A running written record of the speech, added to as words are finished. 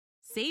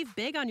Save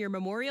big on your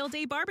Memorial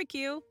Day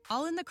barbecue,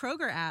 all in the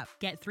Kroger app.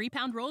 Get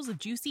 3-pound rolls of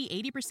juicy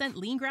 80%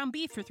 lean ground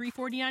beef for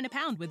 $3.49 a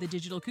pound with a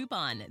digital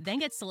coupon. Then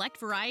get select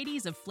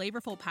varieties of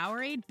flavorful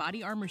Powerade,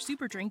 Body Armor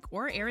Super Drink,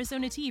 or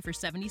Arizona tea for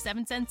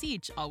 77 cents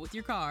each, all with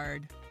your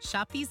card.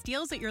 Shop these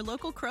deals at your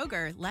local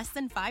Kroger, less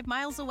than 5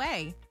 miles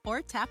away. Or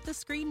tap the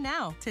screen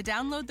now to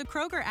download the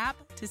Kroger app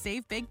to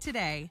save big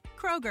today.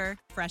 Kroger,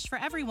 fresh for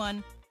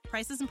everyone.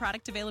 Prices and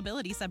product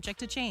availability subject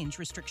to change.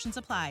 Restrictions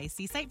apply.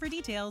 See site for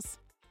details.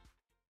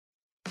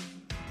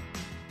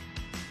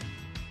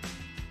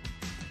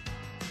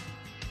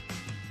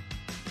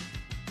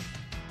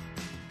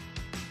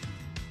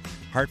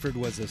 Hartford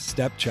was a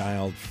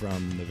stepchild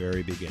from the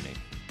very beginning.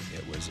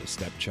 It was a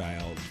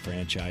stepchild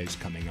franchise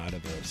coming out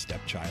of a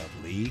stepchild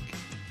league.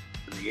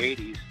 In the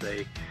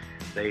 80s,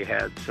 they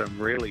had some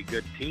really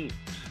good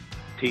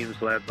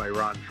teams led by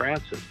Ron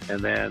Francis.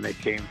 And then it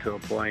came to a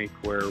point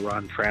where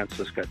Ron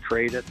Francis got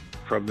traded.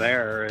 From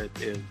there,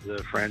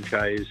 the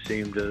franchise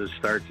seemed to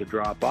start to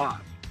drop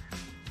off.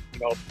 You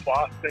know,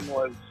 Boston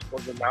was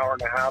an hour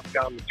and a half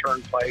down the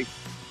turnpike.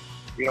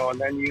 You know, and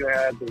then you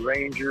had the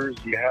Rangers,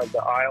 you had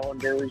the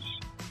Islanders.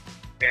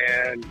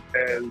 And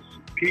as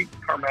Pete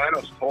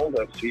Carmanos told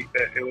us,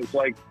 it was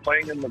like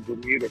playing in the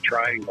Bermuda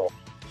Triangle.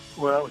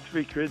 Well, with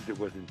 3 kids, it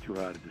wasn't too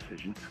hard a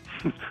decision.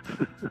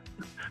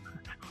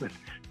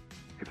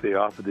 If they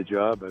offered the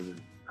job,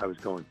 I was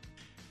going.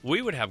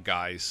 We would have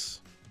guys,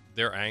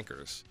 their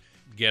anchors,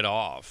 get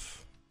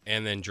off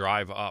and then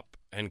drive up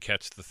and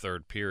catch the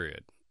third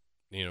period.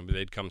 You know,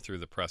 they'd come through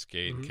the press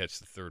gate and catch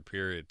the third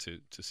period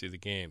to see the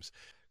games.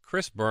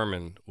 Chris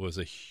Berman was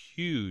a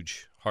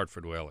huge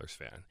Hartford Whalers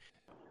fan.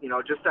 You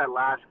know, just that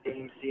last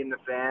game, seeing the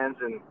fans,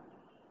 and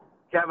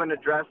Kevin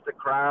addressed the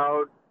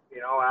crowd, you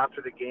know,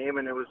 after the game,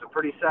 and it was a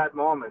pretty sad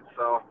moment.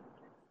 So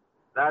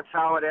that's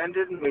how it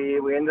ended, and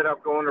we ended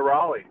up going to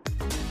Raleigh.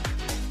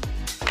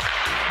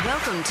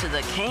 Welcome to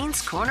the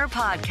Canes Corner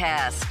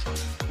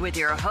Podcast with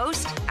your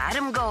host,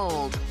 Adam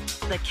Gold.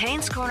 The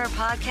Canes Corner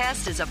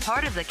Podcast is a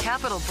part of the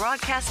Capital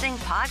Broadcasting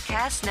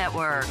Podcast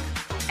Network.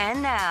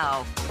 And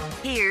now,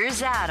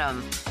 here's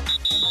Adam.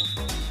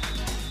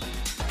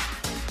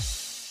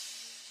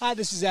 Hi,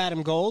 this is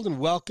Adam Gold, and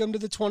welcome to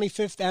the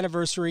 25th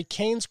anniversary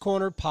Canes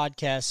Corner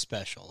Podcast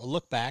Special, a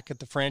look back at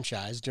the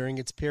franchise during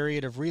its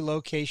period of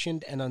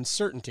relocation and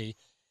uncertainty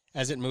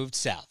as it moved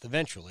south,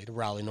 eventually to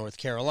Raleigh, North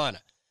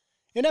Carolina.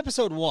 In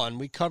Episode 1,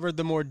 we covered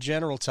the more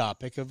general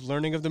topic of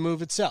learning of the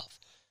move itself.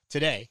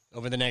 Today,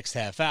 over the next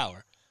half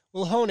hour,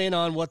 we'll hone in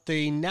on what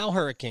the now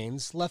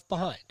Hurricanes left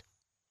behind.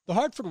 The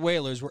Hartford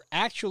Whalers were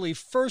actually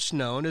first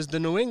known as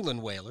the New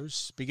England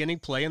Whalers, beginning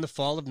play in the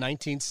fall of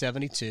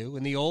 1972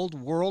 in the old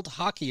World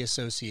Hockey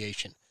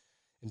Association.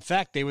 In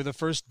fact, they were the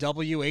first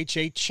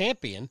WHA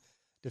champion,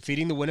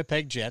 defeating the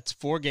Winnipeg Jets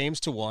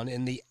 4-1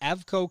 in the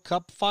Avco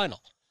Cup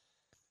final.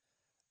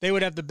 They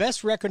would have the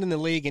best record in the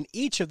league in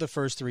each of the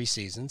first 3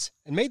 seasons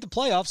and made the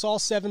playoffs all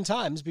 7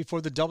 times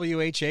before the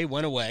WHA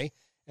went away,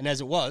 and as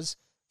it was,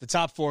 the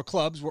top 4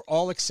 clubs were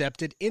all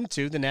accepted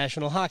into the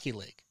National Hockey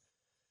League.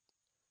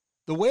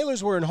 The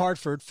Whalers were in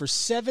Hartford for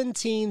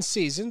 17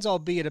 seasons,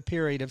 albeit a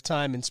period of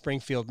time in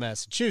Springfield,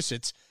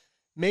 Massachusetts,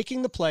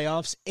 making the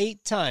playoffs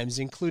 8 times,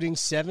 including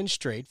 7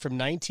 straight from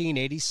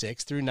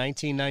 1986 through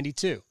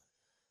 1992.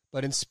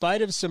 But in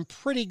spite of some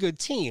pretty good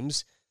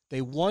teams,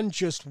 they won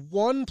just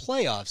 1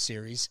 playoff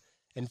series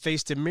and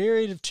faced a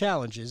myriad of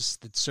challenges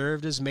that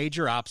served as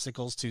major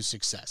obstacles to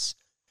success.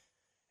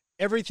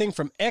 Everything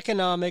from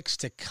economics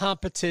to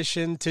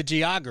competition to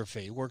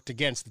geography worked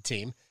against the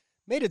team,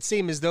 made it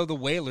seem as though the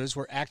Whalers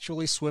were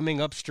actually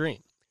swimming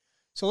upstream.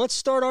 So let's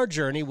start our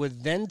journey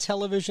with then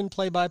television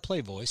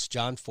play-by-play voice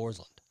John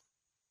Forsland.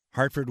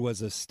 Hartford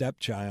was a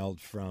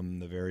stepchild from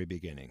the very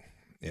beginning.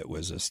 It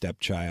was a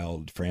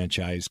stepchild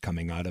franchise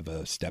coming out of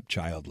a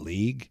stepchild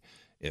league.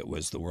 It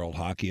was the World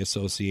Hockey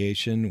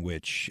Association,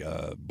 which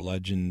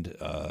bludgeoned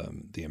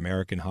the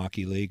American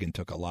Hockey League and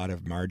took a lot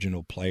of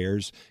marginal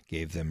players,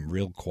 gave them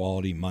real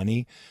quality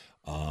money,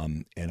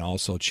 and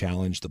also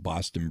challenged the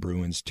Boston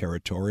Bruins'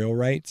 territorial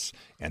rights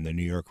and the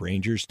New York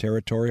Rangers'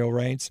 territorial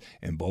rights.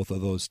 And both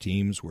of those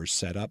teams were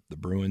set up, the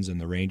Bruins and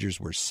the Rangers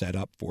were set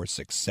up for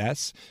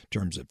success in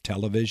terms of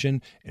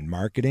television and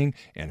marketing,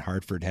 and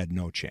Hartford had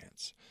no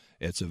chance.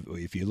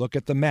 If you look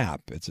at the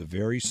map, it's a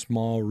very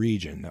small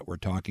region that we're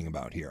talking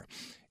about here.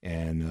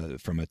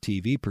 And from a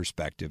TV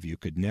perspective, you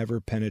could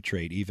never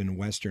penetrate even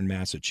Western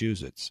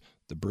Massachusetts.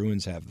 The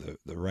Bruins have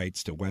the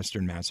rights to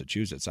Western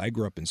Massachusetts. I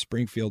grew up in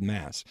Springfield,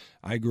 Mass.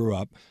 I grew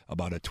up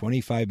about a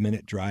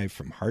 25-minute drive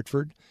from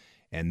Hartford,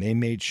 and they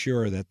made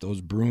sure that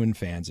those Bruin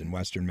fans in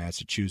Western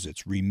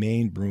Massachusetts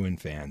remained Bruin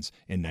fans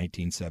in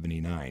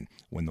 1979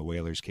 when the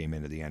Whalers came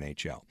into the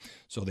NHL.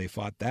 So they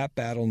fought that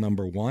battle,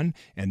 number one,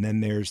 and then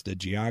there's the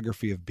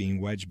geography of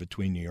being wedged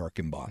between New York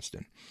and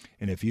Boston.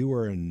 And if you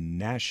were a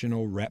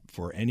national rep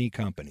for any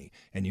company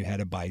and you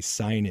had to buy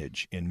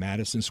signage in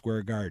Madison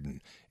Square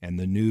Garden and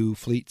the new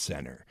Fleet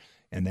Center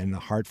and then the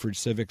Hartford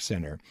Civic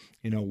Center.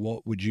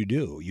 What would you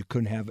do?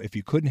 If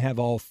you couldn't have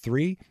all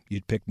three,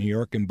 you'd pick New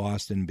York and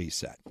Boston and be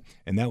set.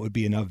 And that would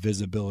be enough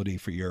visibility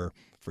for your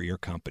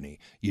company.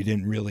 You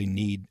didn't really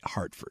need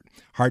Hartford.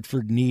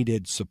 Hartford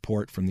needed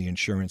support from the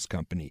insurance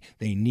company.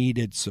 They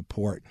needed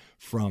support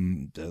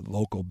from the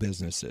local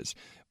businesses.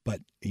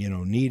 But,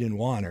 need and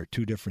want are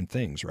two different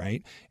things,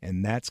 right?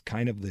 And that's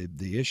kind of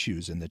the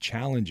issues and the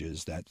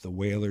challenges that the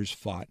Whalers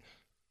fought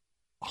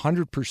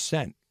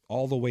 100%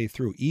 all the way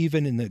through,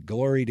 even in the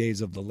glory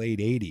days of the late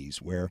 80s,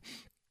 where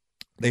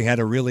they had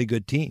a really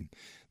good team.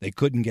 They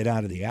couldn't get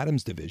out of the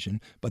Adams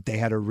division, but they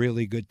had a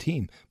really good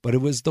team. But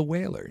it was the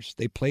Whalers.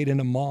 They played in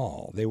a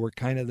mall. They were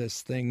kind of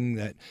this thing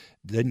that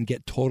didn't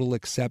get total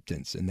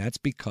acceptance, and that's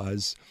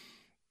because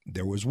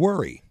there was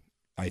worry,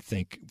 I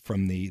think,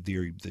 from the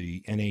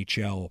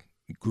NHL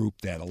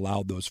group that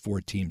allowed those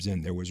four teams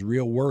in. There was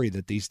real worry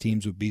that these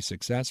teams would be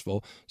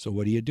successful. So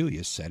what do?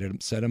 You set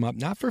them up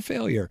not for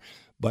failure,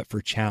 but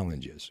for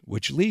challenges,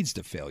 which leads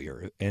to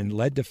failure and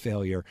led to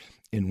failure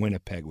in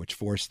Winnipeg, which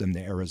forced them to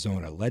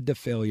Arizona, led to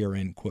failure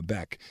in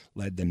Quebec,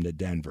 led them to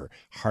Denver,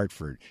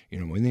 Hartford.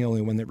 When the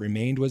only one that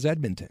remained was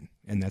Edmonton,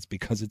 and that's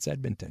because it's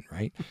Edmonton,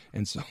 right?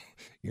 And so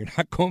you're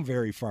not going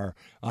very far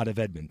out of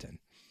Edmonton.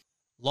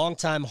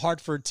 Longtime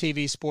Hartford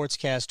TV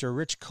sportscaster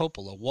Rich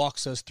Coppola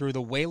walks us through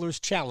the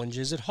Whalers'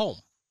 challenges at home.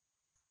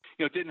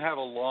 It didn't have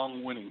a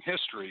long winning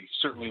history,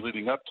 certainly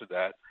leading up to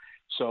that.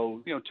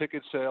 So,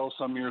 ticket sales,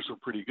 some years were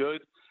pretty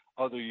good.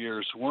 Other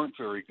years weren't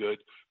very good.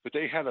 But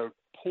they had a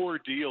poor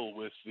deal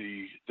with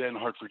the then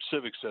Hartford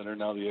Civic Center,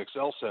 now the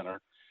XL Center,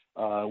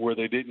 where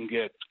they didn't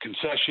get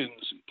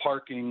concessions and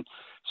parking.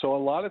 So a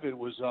lot of it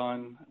was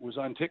on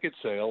ticket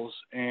sales.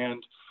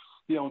 And,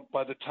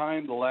 by the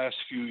time the last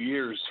few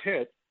years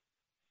hit,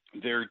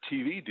 their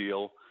TV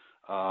deal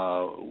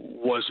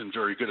wasn't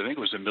very good. I think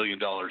it was $1 million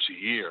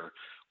a year,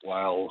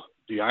 while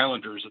the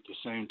Islanders at the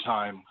same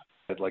time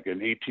had like an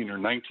 $18 or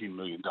 $19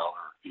 million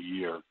a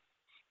year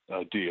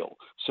deal.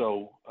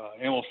 So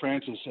Emil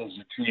Francis, as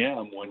a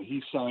GM, when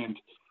he signed,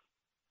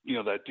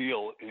 that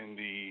deal in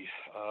the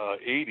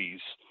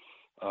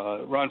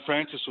 80s, Ron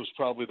Francis was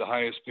probably the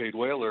highest paid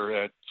Whaler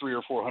at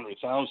 $300,000 or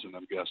 $400,000,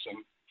 I'm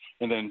guessing.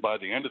 And then by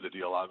the end of the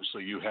deal,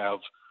 obviously, you have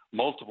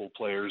multiple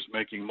players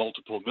making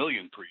multiple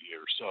million per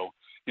year. So,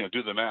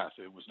 do the math.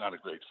 It was not a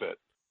great fit.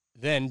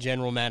 Then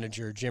General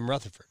Manager Jim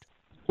Rutherford.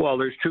 Well,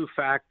 there's two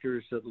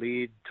factors that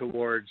lead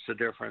towards the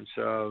difference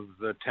of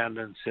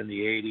attendance in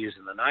the 80s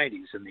and the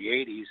 90s. In the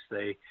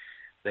 80s,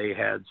 they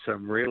had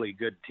some really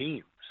good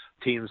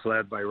teams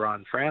led by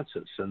Ron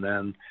Francis, and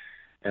then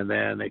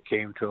it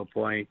came to a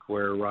point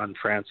where Ron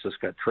Francis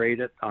got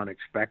traded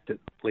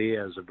unexpectedly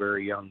as a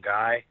very young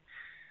guy.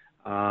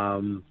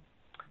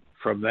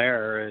 From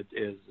there,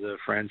 the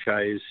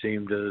franchise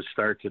seemed to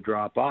start to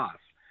drop off.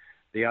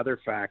 The other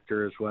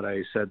factor is what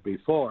I said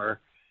before,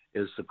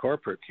 is the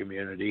corporate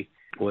community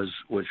was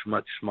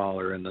much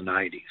smaller in the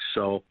 90s.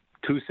 So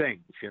two things,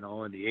 in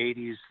the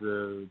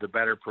 80s, the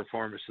better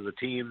performance of the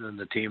team than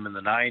the team in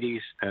the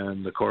 90s,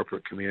 and the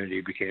corporate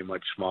community became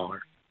much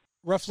smaller.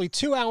 Roughly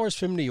 2 hours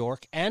from New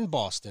York and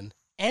Boston,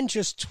 and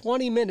just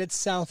 20 minutes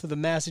south of the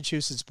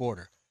Massachusetts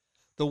border,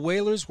 the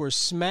Whalers were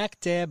smack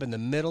dab in the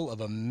middle of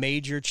a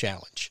major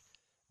challenge.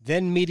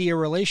 Then Media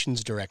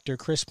Relations Director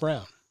Chris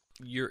Brown.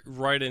 You're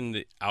right in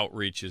the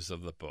outreaches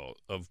of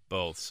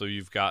both. So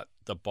you've got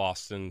the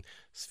Boston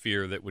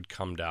sphere that would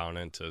come down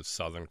into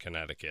southern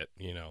Connecticut,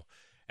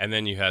 and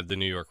then you had the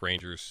New York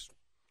Rangers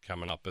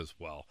coming up as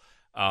well.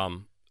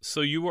 So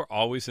you were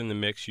always in the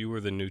mix. You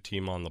were the new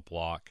team on the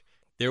block.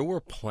 There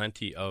were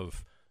plenty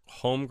of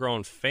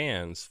homegrown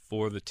fans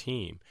for the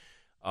team,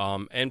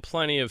 and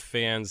plenty of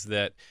fans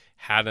that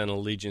had an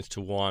allegiance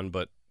to one,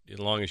 but as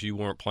long as you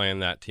weren't playing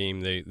that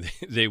team,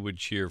 they would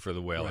cheer for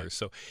the Whalers. Right.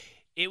 So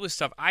it was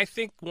tough. I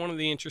think one of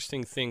the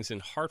interesting things in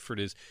Hartford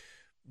is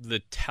the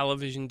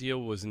television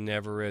deal was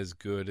never as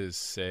good as,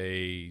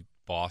 say,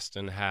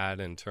 Boston had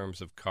in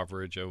terms of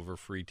coverage over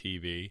free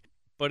TV.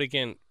 But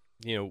again,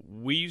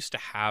 we used to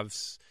have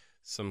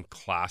some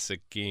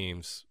classic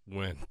games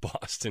when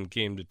Boston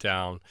came to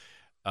town.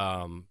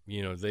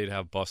 They'd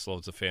have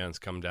busloads of fans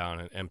come down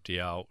and empty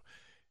out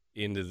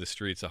into the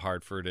streets of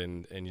Hartford,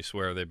 and you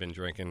swear they've been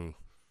drinking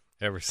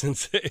ever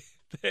since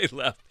they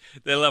left.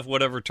 They left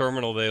whatever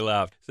terminal they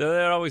left. So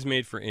that always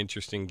made for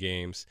interesting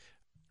games.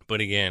 But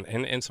again,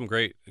 and some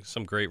great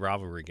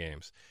rivalry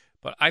games.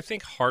 But I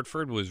think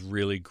Hartford was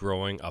really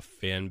growing a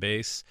fan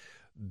base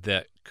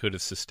that could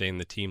have sustained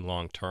the team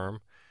long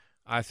term.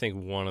 I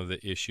think one of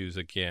the issues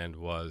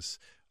again was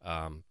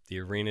the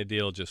arena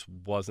deal just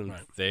wasn't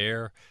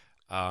there.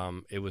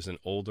 It was an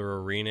older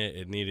arena.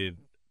 It needed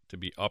to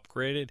be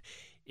upgraded.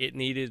 It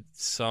needed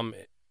some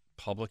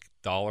public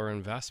dollar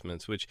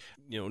investments, which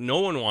no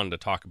one wanted to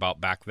talk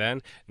about back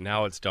then.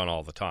 Now it's done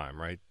all the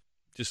time, right?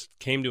 Just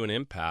came to an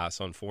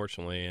impasse,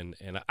 unfortunately,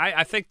 and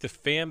I think the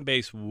fan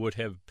base would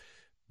have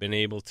been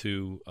able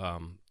to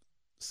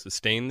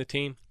sustain the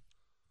team.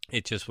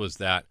 It just was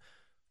that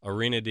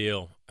arena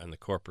deal and the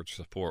corporate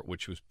support,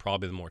 which was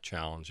probably the more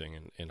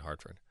challenging in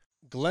Hartford.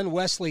 Glenn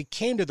Wesley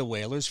came to the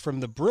Whalers from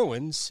the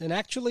Bruins and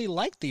actually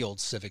liked the old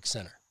Civic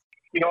Center.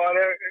 You know, and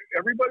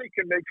everybody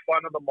can make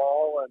fun of the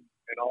mall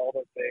and all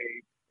that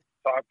they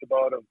talked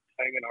about of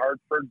playing in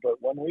Hartford,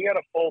 but when we had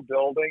a full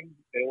building,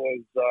 it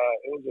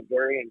was a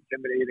very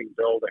intimidating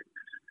building.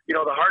 You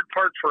know, the hard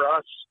part for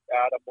us,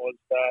 Adam, was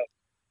that,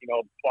 you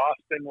know,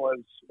 Boston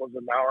was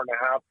an hour and a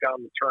half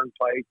down the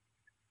turnpike,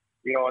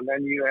 you know, and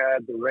then you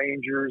had the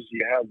Rangers,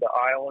 you had the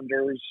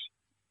Islanders,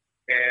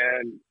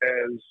 and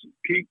as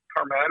Pete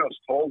Carmanos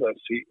told us,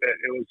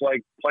 it was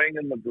like playing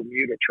in the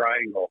Bermuda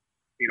Triangle,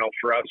 you know,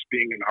 for us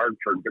being in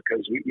Hartford,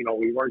 because we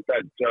weren't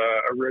that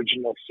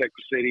original Six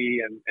City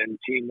and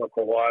team with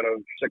a lot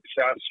of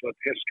success with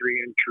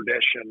history and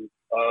tradition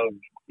of,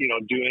 you know,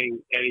 doing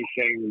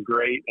anything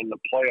great in the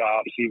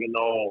playoffs, even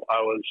though I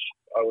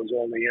was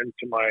only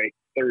into my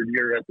third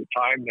year at the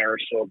time there.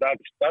 So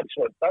that's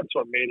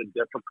what made it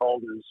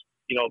difficult is,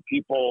 you know,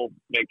 people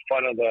make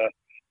fun of the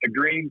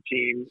green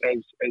team as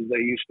they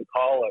used to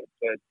call it.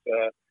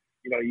 But,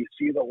 you know, you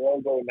see the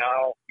logo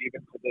now,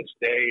 even to this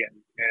day,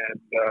 and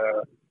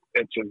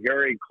it's a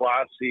very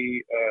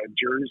classy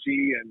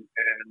jersey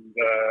and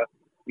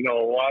you know,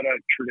 a lot of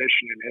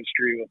tradition and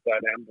history with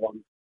that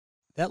emblem.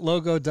 That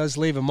logo does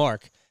leave a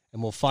mark,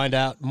 and we'll find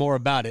out more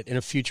about it in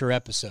a future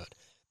episode.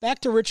 Back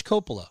to Rich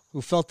Coppola,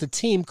 who felt the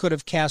team could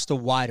have cast a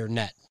wider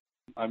net.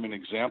 I'm an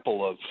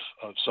example of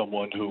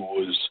someone who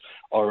was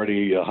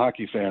already a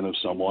hockey fan of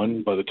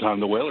someone by the time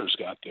the Whalers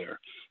got there.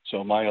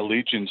 So my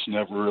allegiance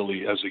never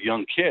really, as a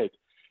young kid,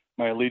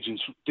 my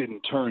allegiance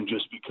didn't turn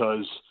just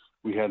because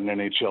we had an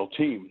NHL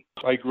team.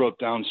 I grew up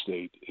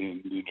downstate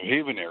in the New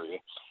Haven area,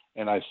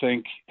 and I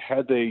think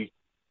if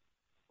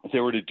they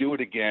were to do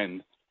it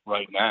again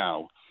right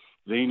now,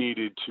 they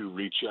needed to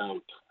reach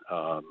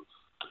out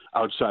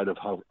outside of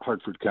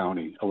Hartford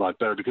County a lot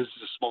better, because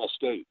it's a small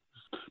state.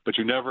 But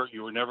you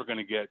were never going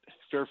to get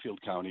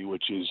Fairfield County,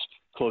 which is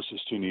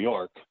closest to New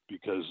York,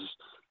 because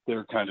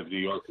they're kind of New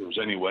Yorkers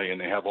anyway, and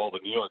they have all the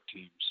New York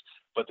teams.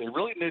 But they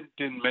really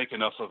didn't make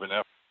enough of an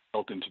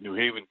effort into New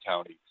Haven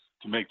County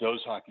to make those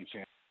hockey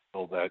fans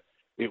feel that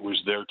it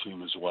was their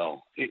team as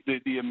well.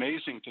 The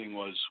amazing thing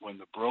was when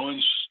the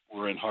Bruins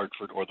were in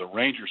Hartford or the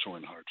Rangers were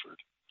in Hartford,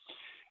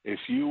 if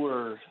you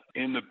were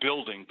in the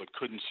building but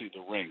couldn't see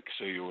the rink,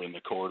 say you were in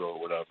the corridor or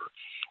whatever,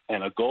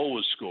 and a goal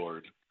was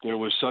scored, there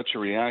was such a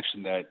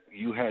reaction that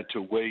you had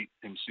to wait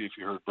and see if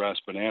you heard Brass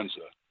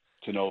Bonanza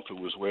to know if it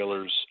was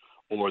Whalers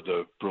or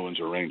the Bruins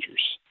or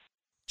Rangers.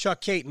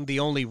 Chuck Caton, the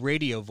only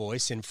radio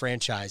voice in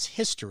franchise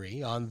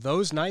history on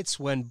those nights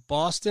when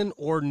Boston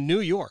or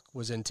New York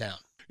was in town.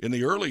 In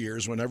the early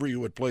years, whenever you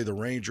would play the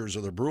Rangers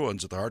or the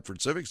Bruins at the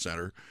Hartford Civic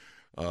Center,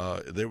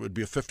 there would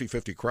be a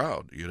 50-50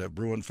 crowd. You'd have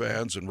Bruin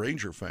fans and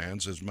Ranger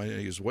fans as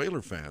many as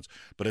Whaler fans.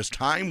 But as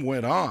time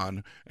went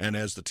on, and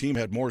as the team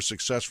had more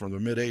success from the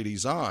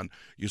mid-'80s on,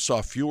 you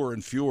saw fewer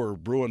and fewer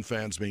Bruin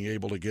fans being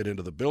able to get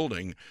into the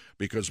building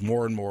because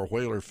more and more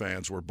Whaler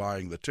fans were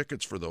buying the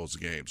tickets for those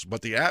games.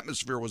 But the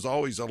atmosphere was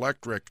always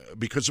electric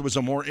because it was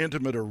a more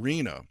intimate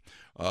arena.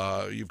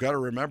 You've got to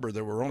remember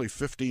there were only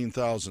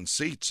 15,000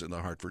 seats in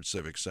the Hartford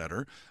Civic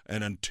Center,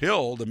 and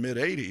until the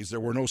mid-'80s,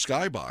 there were no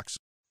skyboxes.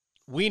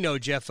 We know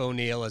Jeff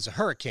O'Neill as a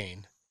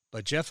Hurricane,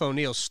 but Jeff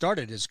O'Neill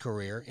started his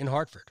career in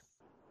Hartford.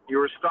 You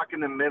were stuck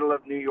in the middle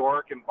of New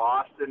York and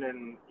Boston,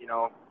 and, you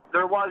know,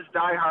 there was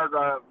diehard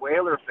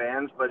Whaler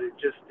fans, but it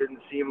just didn't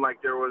seem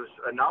like there was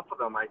enough of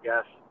them, I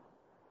guess.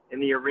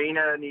 And the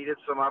arena needed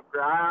some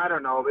upgrade. I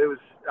don't know.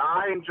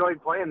 I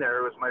enjoyed playing there.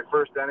 It was my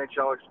first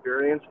NHL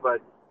experience, but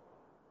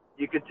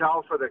you could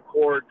tell for the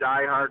core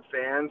diehard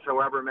fans,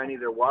 however many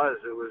there was,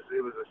 it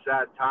was a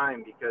sad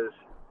time because,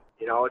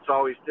 you know, it's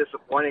always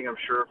disappointing, I'm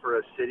sure, for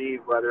a city,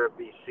 whether it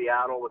be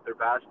Seattle with their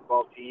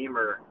basketball team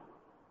or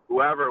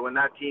whoever, when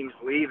that team's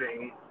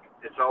leaving,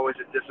 it's always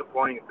a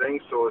disappointing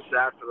thing, so it's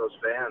sad for those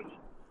fans.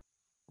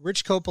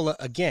 Rich Coppola,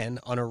 again,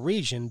 on a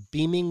region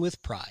beaming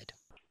with pride.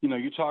 You know,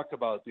 you talk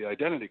about the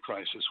identity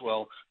crisis.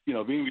 Well, you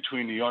know, being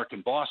between New York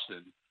and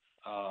Boston,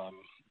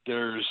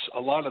 there's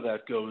a lot of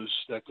that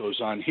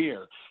goes on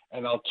here.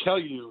 And I'll tell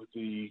you,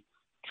 the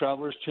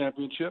Travelers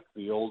Championship,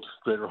 the old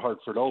Greater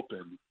Hartford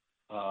Open,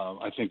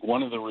 I think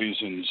one of the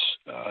reasons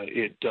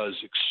it does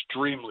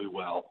extremely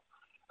well,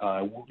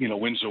 you know,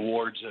 wins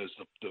awards as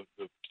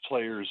the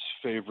players'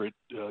 favorite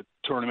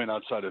tournament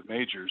outside of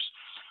majors,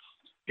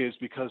 is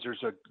because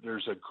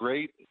there's a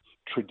great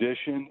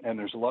tradition and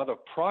there's a lot of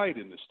pride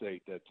in the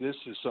state that this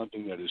is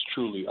something that is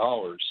truly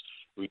ours.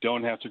 We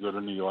don't have to go to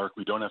New York.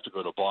 We don't have to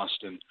go to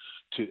Boston,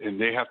 and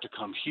they have to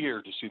come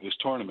here to see this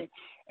tournament.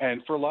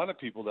 And for a lot of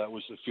people, that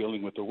was the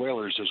feeling with the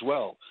Whalers as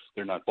well.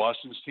 They're not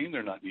Boston's team.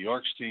 They're not New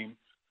York's team.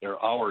 They're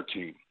our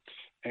team.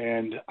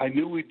 And I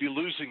knew we'd be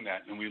losing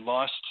that, and we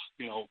lost,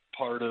 you know,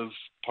 part of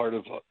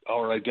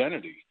our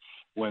identity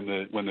when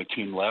the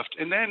team left.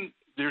 And then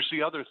there's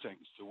the other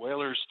things. The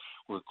Whalers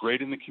were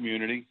great in the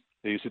community.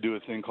 They used to do a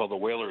thing called the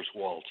Whalers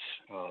Waltz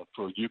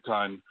for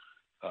UConn.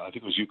 I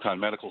think it was UConn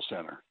Medical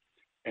Center.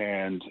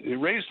 And it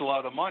raised a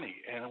lot of money.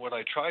 And what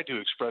I tried to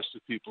express to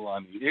people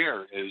on the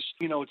air is,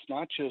 you know, it's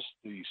not just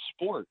the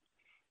sport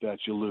that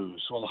you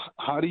lose. Well,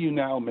 how do you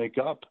now make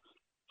up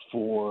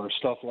for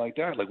stuff like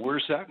that? Like,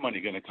 where's that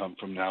money going to come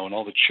from now, and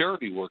all the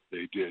charity work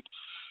they did?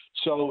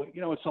 So,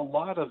 it's a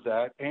lot of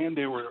that, and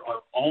they were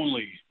our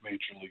only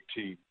major league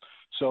team.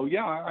 So,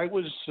 yeah, I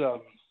was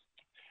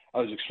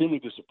extremely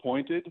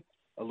disappointed,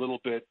 a little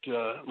bit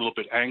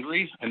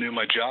angry. I knew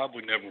my job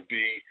would never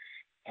be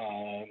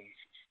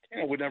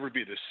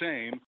the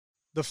same.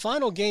 The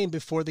final game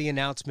before the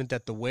announcement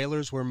that the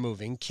Whalers were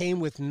moving came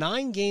with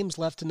 9 games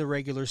left in the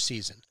regular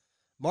season.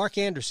 Mark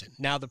Anderson,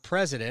 now the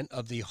president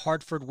of the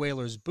Hartford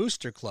Whalers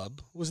Booster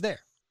Club, was there.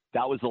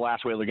 That was the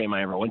last Whaler game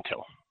I ever went to.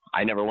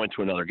 I never went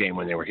to another game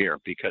when they were here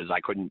because I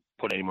couldn't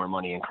put any more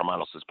money in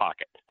Carmanos'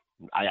 pocket.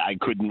 I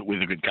couldn't,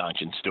 with a good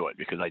conscience, do it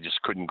because I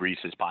just couldn't grease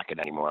his pocket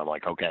anymore. I'm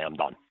like, okay, I'm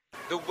done.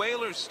 The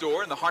Whalers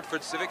store in the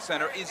Hartford Civic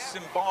Center is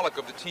symbolic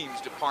of the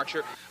team's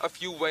departure. A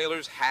few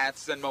Whalers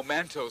hats and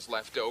mementos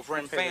left over,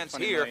 and fans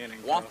here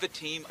want the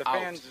team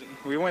out. Fans,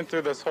 we went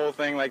through this whole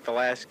thing like the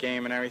last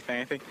game and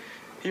everything. I think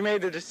he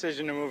made the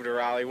decision to move to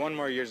Raleigh. 1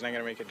 more year is not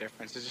going to make a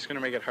difference. It's just going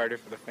to make it harder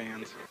for the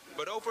fans.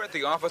 But over at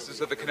the offices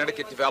of the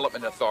Connecticut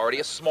Development Authority,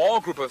 a small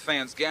group of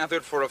fans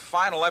gathered for a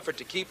final effort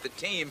to keep the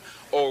team,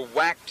 or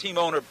whack team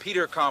owner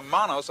Peter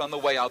Carmanos on the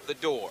way out the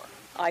door.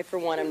 I, for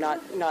one, am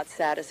not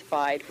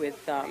satisfied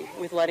with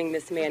letting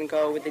this man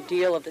go with the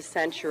deal of the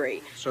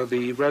century. So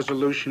the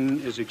resolution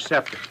is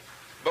accepted.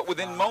 But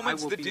within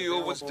moments, the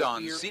deal was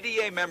done.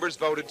 CDA members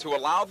voted to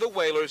allow the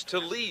Whalers to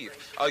leave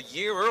a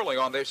year early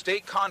on their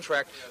state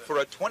contract for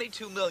a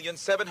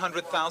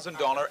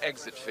 $22,700,000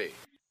 exit fee.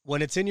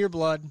 When it's in your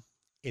blood,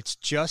 it's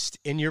just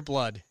in your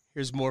blood.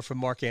 Here's more from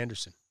Mark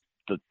Anderson.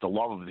 The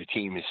love of the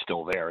team is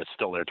still there. It's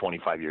still there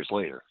 25 years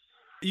later.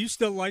 You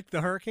still like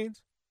the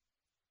Hurricanes?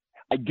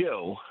 I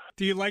do.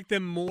 Do you like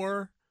them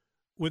more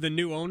with a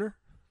new owner?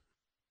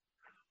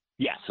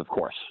 Yes, of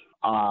course.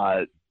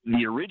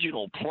 The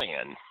original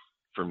plan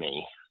for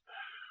me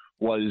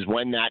was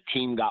when that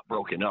team got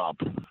broken up,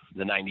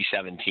 the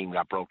 97 team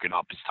got broken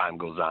up as time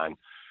goes on,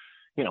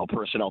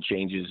 personnel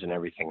changes and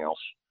everything else,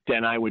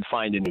 then I would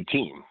find a new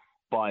team.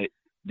 But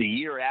the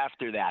year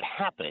after that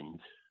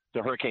happened,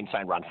 the Hurricanes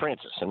signed Ron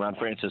Francis, and Ron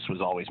Francis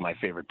was always my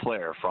favorite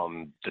player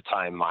from the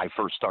time I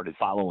first started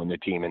following the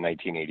team in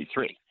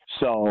 1983.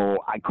 So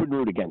I couldn't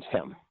root against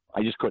him.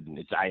 I just couldn't.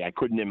 I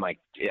couldn't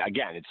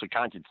it's a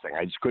conscience thing.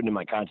 I just couldn't in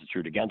my conscience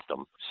root against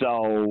him.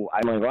 So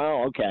I'm like,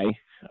 well, okay.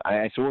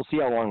 So we'll see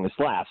how long this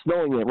lasts.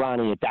 Knowing that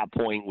Ronnie at that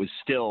point was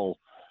still,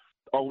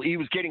 he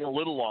was getting a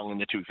little long in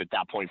the tooth at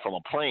that point from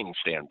a playing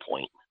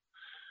standpoint.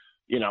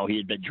 He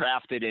had been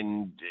drafted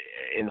in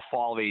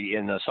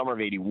the summer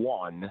of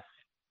 '81.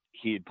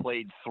 He had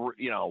played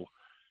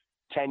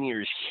 10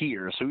 years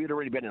here, so he had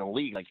already been in the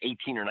league like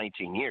 18 or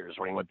 19 years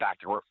when he went back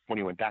to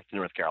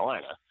North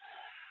Carolina.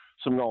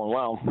 So I'm going,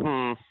 well,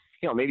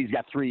 maybe he's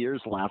got 3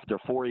 years left or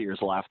 4 years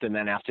left, and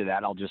then after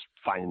that I'll just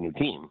find a new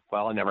team.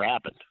 Well, it never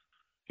happened.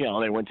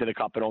 They went to the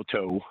Cup in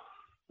 2002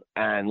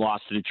 and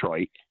lost to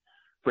Detroit.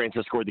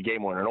 Francis scored the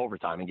game winner in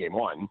overtime in Game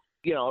 1.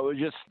 It was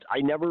just, I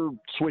never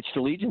switched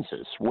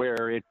allegiances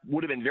where it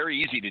would have been very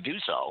easy to do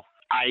so.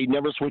 I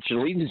never switched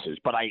allegiances,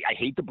 but I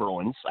hate the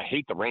Bruins. I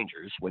hate the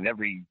Rangers with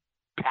every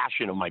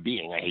passion of my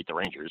being. I hate the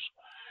Rangers.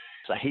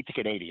 So I hate the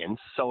Canadians.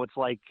 So it's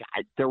like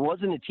there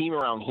wasn't a team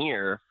around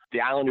here.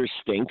 The Islanders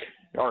stunk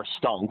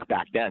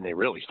back then. They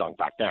really stunk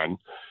back then.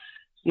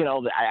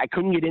 I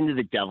couldn't get into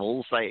the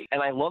Devils.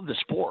 And I love the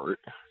sport.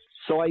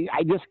 So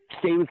I just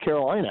stayed with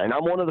Carolina, and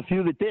I'm one of the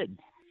few that did.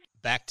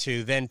 Back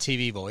to then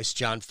TV voice,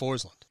 John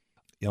Forsland.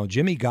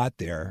 Jimmy got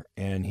there,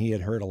 and he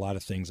had heard a lot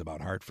of things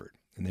about Hartford.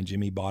 And then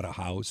Jimmy bought a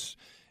house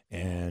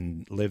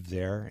and lived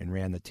there and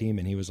ran the team,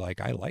 and he was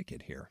like, I like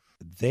it here.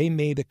 They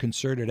made a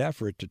concerted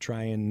effort to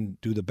try and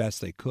do the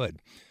best they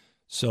could.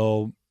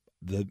 So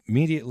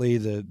immediately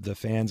the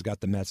fans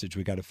got the message,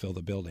 we got to fill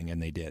the building,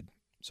 and they did.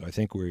 So I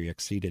think we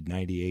exceeded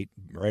 98,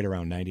 right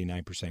around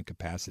 99%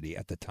 capacity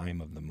at the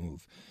time of the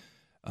move.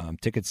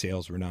 Ticket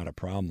sales were not a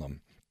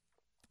problem.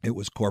 It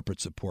was corporate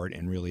support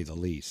and really the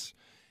lease.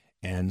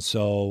 And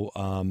so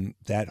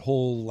that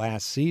whole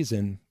last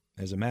season,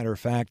 as a matter of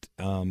fact,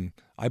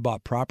 I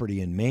bought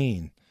property in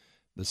Maine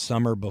the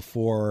summer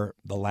before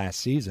the last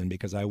season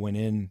because I went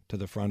in to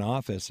the front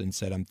office and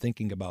said, I'm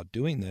thinking about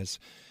doing this,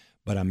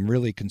 but I'm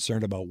really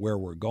concerned about where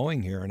we're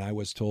going here. And I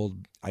was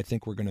told, I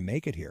think we're going to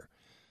make it here.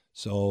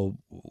 So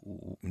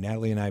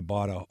Natalie and I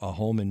bought a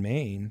home in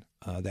Maine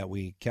that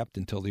we kept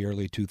until the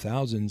early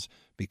 2000s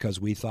because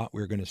we thought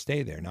we were going to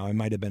stay there. Now, I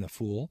might have been a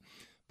fool,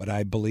 but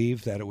I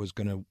believed that it was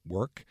going to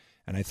work.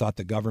 And I thought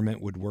the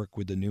government would work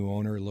with the new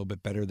owner a little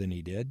bit better than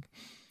he did.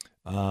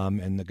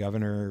 And the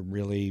governor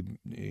really,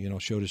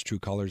 showed his true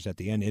colors at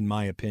the end, in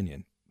my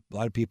opinion. A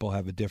lot of people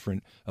have a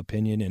different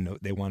opinion, and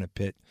they want to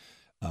pit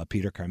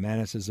Peter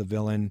Carmanis as a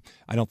villain.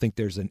 I don't think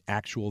there's an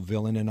actual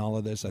villain in all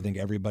of this. I think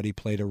everybody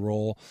played a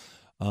role.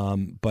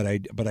 But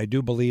I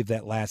do believe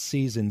that last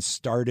season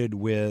started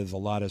with a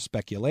lot of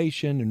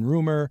speculation and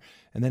rumor,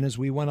 and then as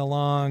we went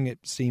along, it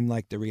seemed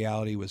like the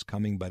reality was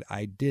coming. But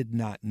I did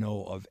not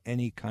know of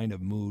any kind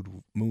of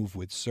move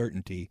with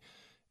certainty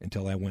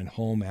until I went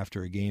home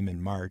after a game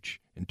in March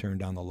and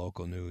turned on the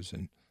local news,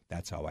 and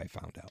that's how I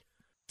found out.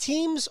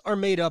 Teams are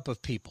made up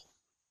of people,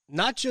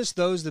 not just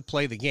those that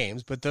play the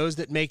games, but those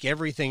that make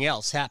everything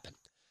else happen.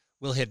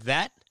 We'll hit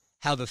that,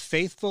 how the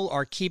faithful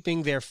are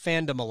keeping their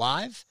fandom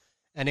alive,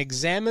 and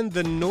examine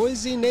the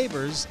noisy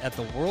neighbors at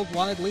the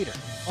worldwide leader,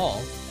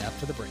 all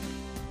after the break.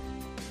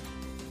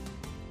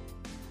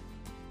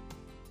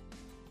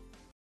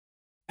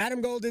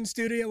 Adam Gold in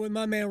studio with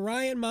my man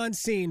Ryan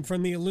Monsine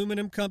from the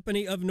Aluminum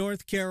Company of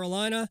North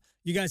Carolina.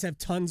 You guys have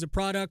tons of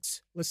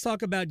products. Let's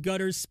talk about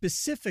gutters,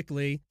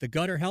 specifically the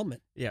gutter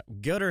helmet. Yeah,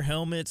 gutter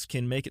helmets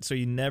can make it so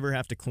you never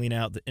have to clean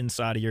out the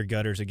inside of your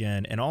gutters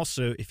again. And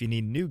also, if you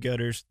need new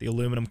gutters, the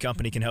Aluminum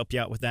Company can help you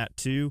out with that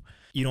too.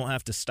 You don't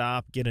have to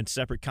stop, get a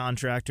separate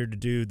contractor to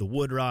do the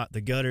wood rot, the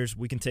gutters.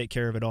 We can take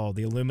care of it all.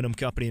 The Aluminum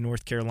Company in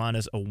North Carolina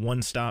is a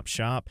one-stop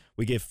shop.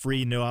 We give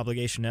free,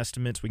 no-obligation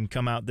estimates. We can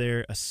come out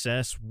there,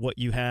 assess what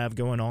you have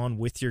going on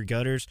with your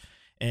gutters,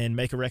 and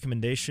make a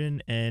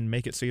recommendation and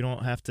make it so you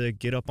don't have to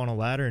get up on a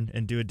ladder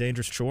and do a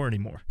dangerous chore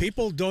anymore.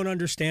 People don't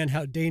understand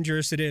how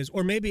dangerous it is,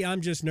 or maybe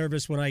I'm just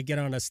nervous when I get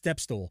on a step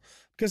stool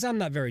because I'm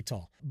not very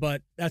tall,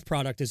 but that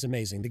product is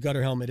amazing. The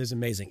gutter helmet is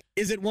amazing.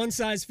 Is it one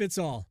size fits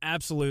all?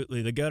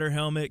 Absolutely. The gutter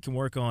helmet can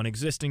work on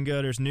existing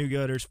gutters, new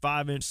gutters,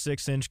 5-inch,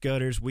 6-inch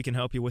gutters. We can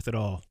help you with it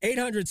all.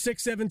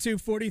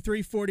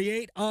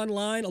 800-672-4348,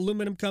 online,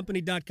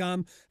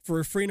 aluminumcompany.com for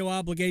a free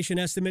no-obligation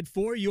estimate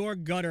for your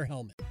gutter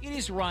helmet. It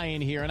is Ryan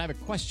here, and I have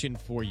a question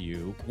for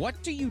you.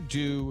 What do you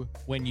do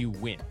when you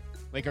win?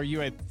 Like, are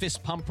you a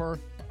fist pumper,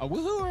 a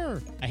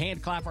woohooer, a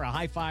hand clapper, a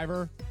high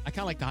fiver? I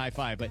kind of like the high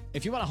five, but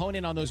if you want to hone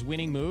in on those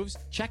winning moves,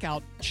 check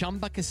out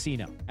Chumba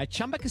Casino. At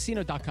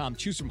ChumbaCasino.com,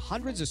 choose from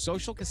hundreds of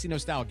social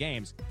casino-style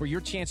games for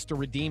your chance to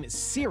redeem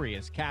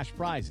serious cash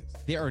prizes.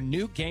 There are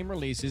new game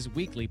releases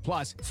weekly,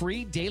 plus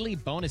free daily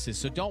bonuses,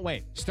 so don't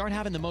wait. Start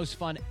having the most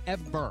fun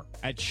ever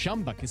at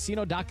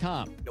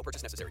ChumbaCasino.com. No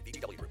purchase necessary.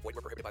 VGW Group. Void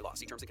where prohibited by law.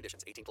 See terms and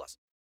conditions. 18+.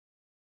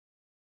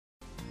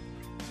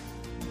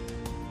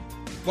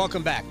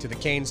 Welcome back to the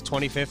Canes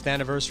 25th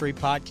Anniversary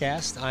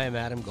Podcast. I am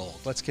Adam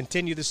Gold. Let's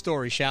continue the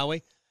story, shall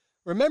we?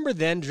 Remember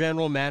then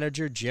General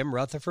Manager Jim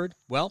Rutherford?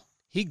 Well,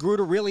 he grew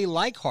to really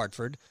like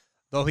Hartford,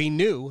 though he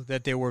knew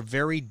that there were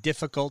very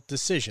difficult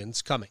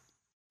decisions coming.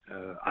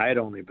 I had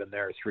only been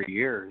there 3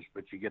 years,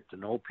 but you get to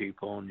know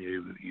people and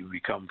you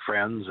become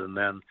friends, and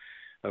then,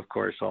 of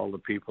course, all the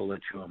people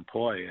that you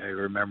employ. I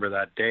remember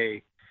that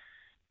day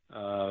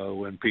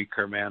when Pete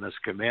Kermanis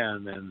came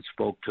in and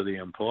spoke to the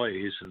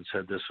employees and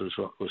said this was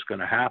what was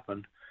going to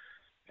happen.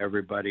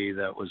 Everybody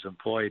that was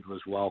employed was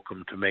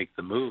welcome to make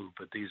the move,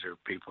 but these are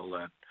people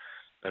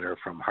that are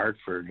from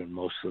Hartford, and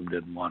most of them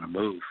didn't want to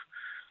move.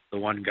 The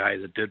one guy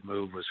that did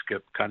move was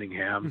Skip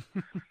Cunningham,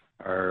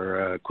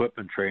 our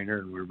equipment trainer,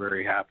 and we're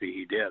very happy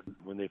he did.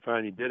 When they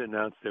finally did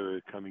announce they were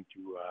coming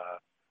to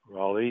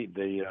Raleigh,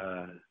 they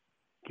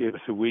gave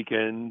us a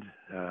weekend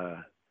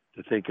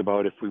to think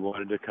about if we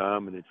wanted to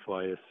come, and they'd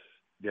fly us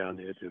down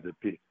there to the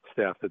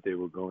staff that they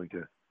were going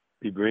to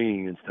be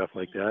bringing and stuff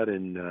like that.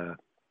 And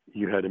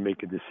you had to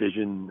make a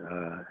decision,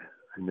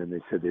 and then they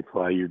said they'd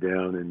fly you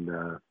down and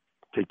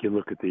take you a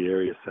look at the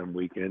area some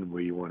weekend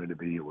where you wanted to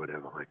be or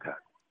whatever like that,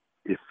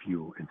 if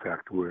you, in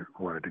fact,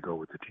 wanted to go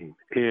with the team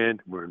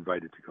and were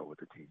invited to go with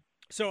the team.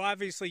 So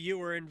obviously you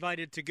were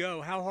invited to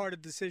go. How hard a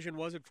decision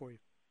was it for you?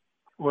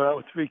 Well,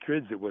 with 3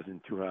 kids, it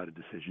wasn't too hard a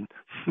decision.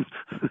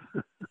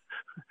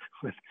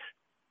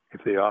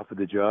 If they offered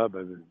the job,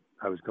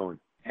 I was going.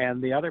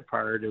 And the other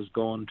part is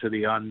going to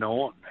the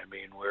unknown. I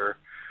mean,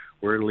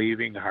 we're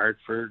leaving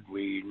Hartford.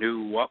 We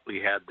knew what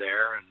we had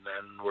there, and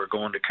then we're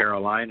going to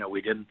Carolina.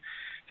 We didn't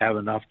have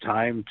enough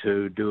time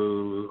to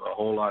do a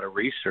whole lot of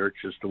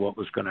research as to what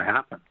was going to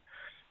happen.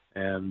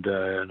 And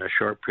in a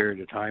short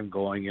period of time,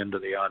 going into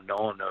the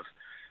unknown of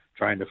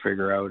trying to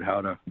figure out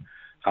how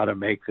to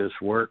make this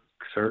work,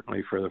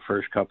 certainly for the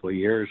first couple of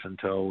years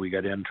until we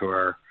got into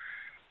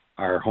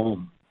our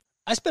home.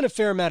 I spent a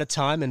fair amount of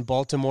time in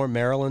Baltimore,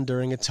 Maryland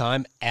during a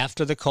time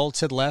after the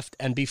Colts had left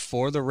and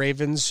before the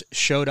Ravens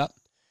showed up.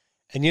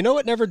 And you know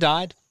what never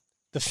died?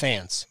 The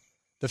fans.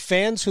 The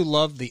fans who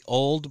loved the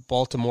old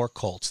Baltimore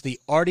Colts, the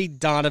Artie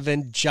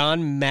Donovan,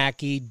 John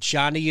Mackey,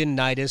 Johnny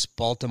Unitas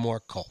Baltimore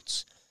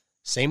Colts.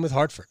 Same with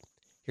Hartford.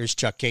 Here's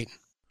Chuck Caton.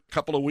 A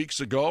couple of weeks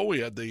ago,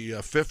 we had the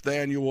 5th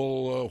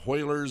annual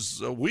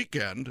Whalers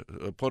weekend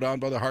put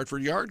on by the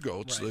Hartford Yard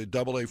Goats, right, the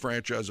AA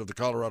franchise of the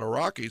Colorado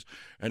Rockies.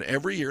 And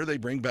every year they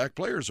bring back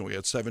players. And we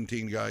had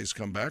 17 guys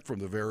come back from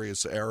the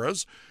various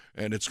eras.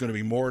 And it's going to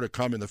be more to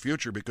come in the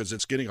future because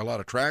it's getting a lot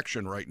of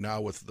traction right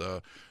now with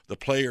the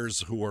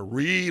players who are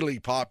really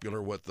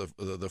popular with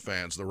the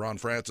fans. The Ron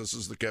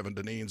Francises, the Kevin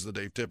Dineen's, the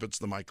Dave Tippett's,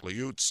 the Mike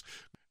Liuts.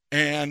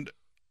 And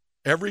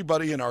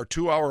everybody in our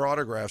 2-hour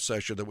autograph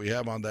session that we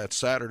have on that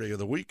Saturday of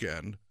the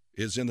weekend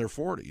is in their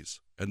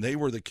 40s. And they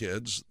were the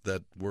kids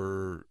that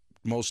were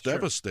most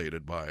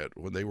devastated by it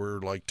when they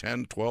were like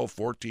 10, 12,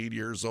 14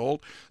 years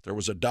old. There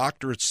was a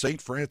doctor at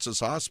St. Francis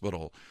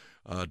Hospital,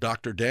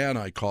 Dr. Dan,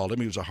 I called him.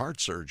 He was a heart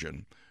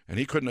surgeon. And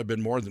he couldn't have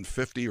been more than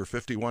 50 or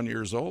 51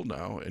 years old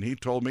now. And he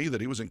told me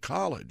that he was in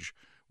college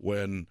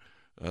when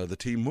the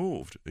team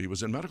moved. He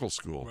was in medical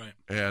school. Right.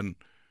 And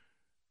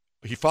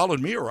he followed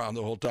me around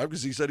the whole time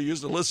because he said he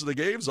used to listen to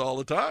games all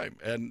the time.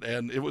 And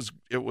it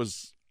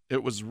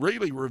was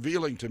really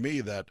revealing to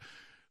me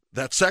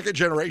that second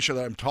generation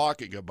that I'm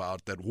talking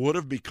about that would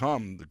have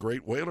become the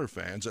great Whaler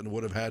fans and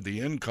would have had the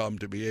income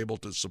to be able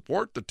to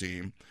support the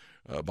team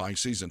buying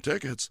season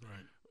tickets.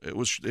 Right.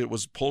 It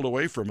was pulled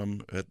away from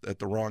them at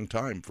the wrong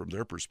time from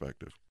their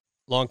perspective.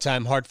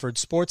 Longtime Hartford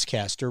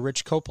sportscaster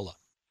Rich Coppola.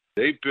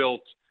 They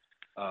built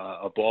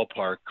a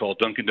ballpark called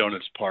Dunkin'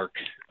 Donuts Park,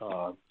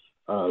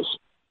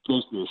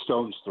 basically a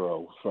stone's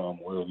throw from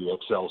where the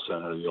XL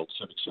Center, the old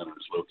Civic Center,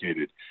 is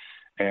located.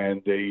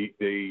 And they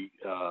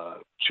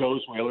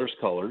chose Whalers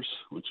colors,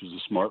 which was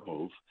a smart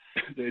move.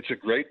 It's a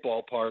great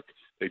ballpark.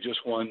 They just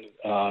won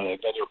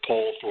another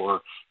poll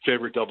for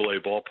favorite AA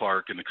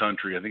ballpark in the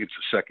country. I think it's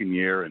the second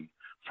year and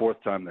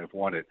fourth time they've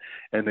won it.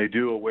 And they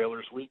do a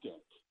Whalers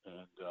weekend.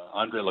 And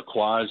Andre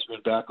Lacroix has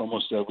been back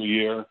almost every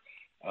year.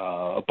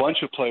 A bunch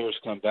of players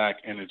come back,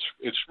 and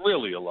it's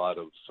really a lot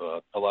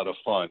of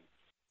fun.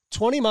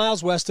 20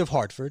 miles west of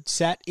Hartford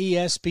sat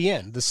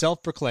ESPN, the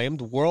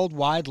self-proclaimed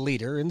worldwide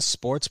leader in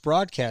sports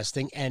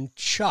broadcasting and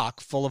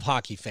chock full of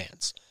hockey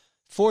fans.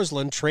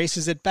 Forsland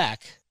traces it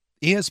back.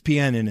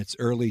 ESPN in its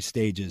early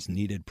stages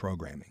needed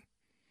programming.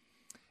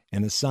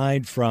 And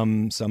aside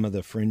from some of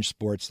the fringe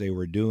sports they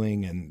were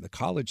doing and the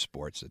college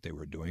sports that they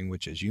were doing,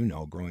 which, as you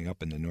know, growing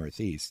up in the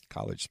Northeast,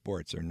 college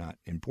sports are not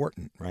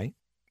important, right?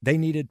 They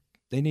needed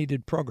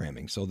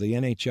programming. So the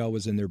NHL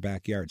was in their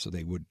backyard. So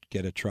they would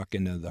get a truck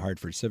into the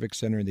Hartford Civic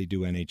Center and they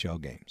do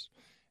NHL games.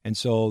 And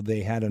so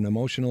they had an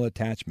emotional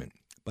attachment.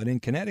 But in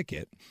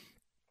Connecticut,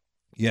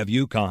 you have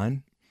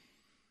UConn,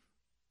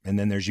 and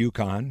then there's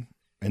UConn,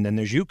 and then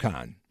there's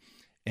UConn,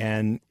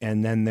 and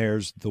then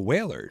there's the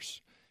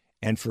Whalers.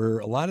 And for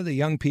a lot of the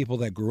young people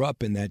that grew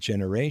up in that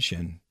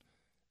generation,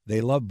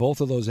 they loved both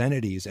of those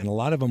entities, and a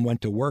lot of them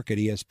went to work at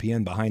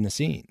ESPN behind the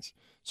scenes.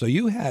 So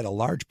you had a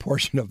large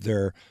portion of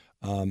their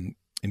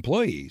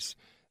employees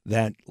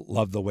that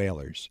loved the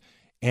Whalers.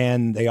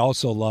 And they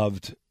also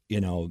loved,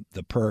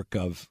 the perk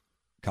of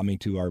coming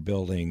to our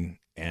building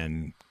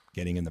and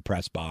getting in the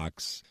press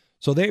box.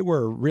 So they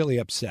were really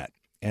upset.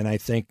 And I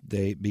think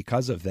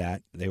because of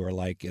that,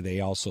 they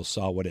also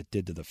saw what it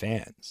did to the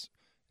fans.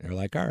 They're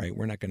like, all right,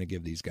 we're not going to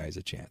give these guys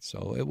a chance.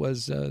 So it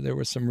was, there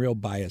was some real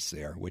bias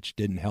there, which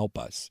didn't help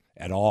us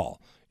at all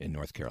in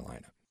North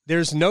Carolina.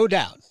 There's no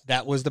doubt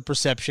that was the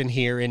perception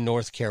here in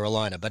North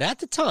Carolina. But at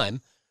the time,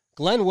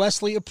 Glenn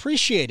Wesley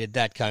appreciated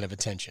that kind of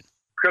attention.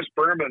 Chris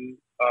Berman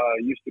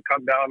used to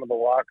come down to the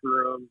locker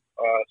room.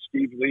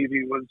 Steve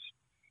Levy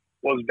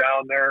was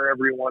down there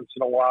every once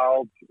in a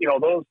while.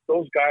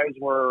 Those guys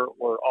were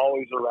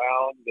always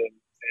around, and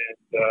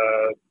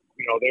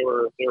they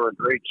were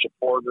great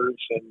supporters.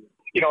 And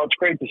it's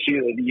great to see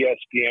that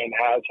ESPN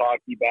has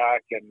hockey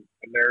back, and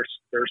they're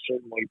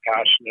certainly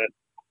passionate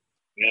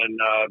and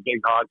big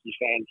hockey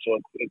fans. So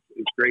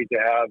it's great to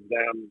have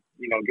them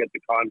get the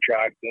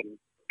contract and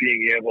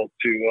being able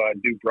to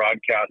do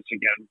broadcasts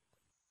again.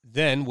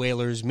 Then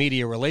Whalers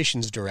media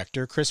relations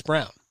director Chris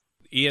Brown.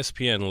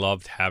 ESPN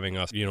loved having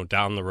us,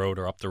 down the road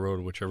or up the road,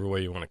 whichever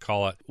way you want to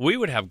call it. We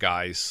would have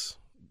guys,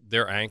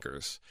 their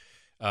anchors,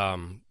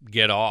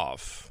 get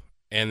off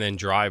and then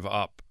drive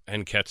up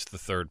and catch the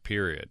third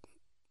period.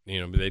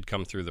 They'd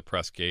come through the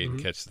press gate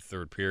and catch the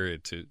third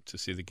period to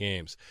see the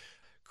games.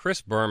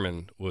 Chris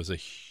Berman was a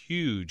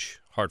huge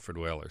Hartford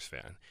Whalers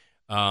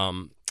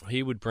fan.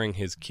 He would bring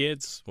his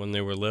kids when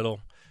they were little,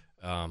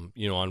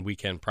 on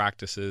weekend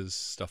practices,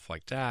 stuff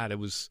like that. It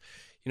was,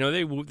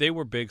 they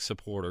were big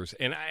supporters.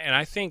 And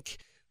I think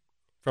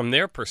from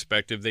their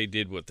perspective, they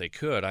did what they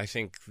could. I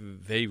think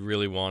they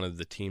really wanted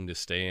the team to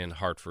stay in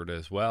Hartford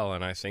as well.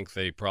 And I think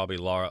they probably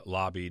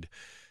lobbied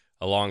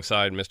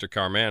alongside Mr.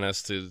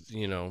 Karmanos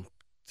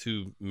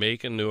to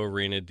make a new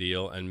arena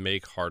deal and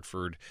make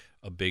Hartford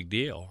a big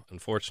deal.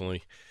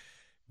 Unfortunately,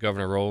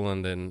 Governor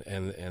Rowland and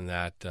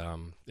that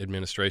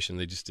administration,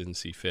 they just didn't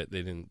see fit.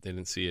 They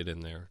didn't see it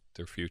in their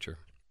future.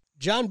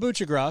 John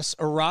Buchagras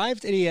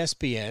arrived at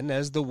ESPN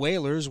as the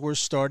Whalers were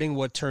starting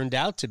what turned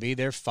out to be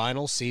their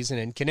final season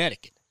in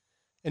Connecticut.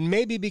 And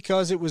maybe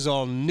because it was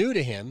all new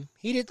to him,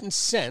 he didn't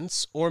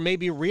sense or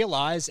maybe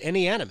realize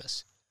any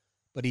animus.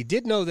 But he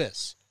did know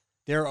this.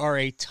 There are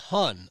a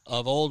ton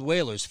of old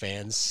Whalers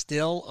fans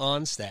still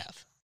on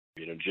staff.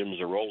 Jim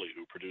Zaroli,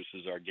 who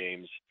produces our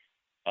games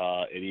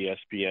at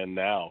ESPN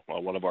now,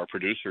 one of our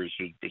producers,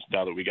 who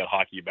now that we got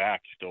hockey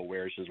back, still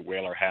wears his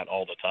Whaler hat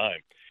all the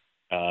time.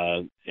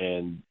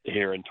 And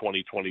here in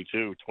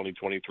 2022-2023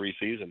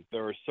 season,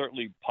 there are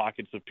certainly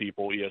pockets of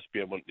people,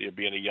 ESPN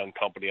being a young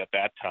company at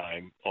that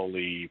time,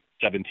 only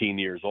 17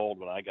 years old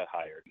when I got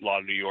hired. A lot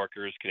of New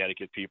Yorkers,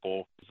 Connecticut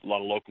people, a lot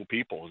of local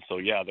people. And so,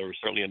 yeah, there were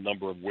certainly a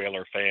number of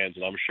Whaler fans,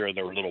 and I'm sure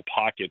there were little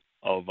pockets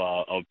of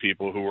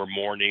people who were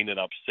mourning and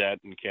upset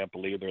and can't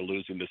believe they're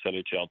losing this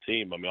NHL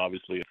team. I mean,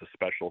 obviously it's a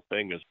special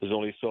thing. There's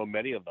only so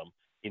many of them.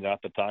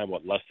 At the time,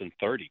 less than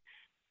 30.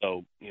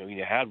 So,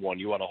 you had one,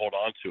 you want to hold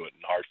on to it.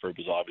 And Hartford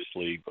was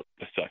obviously,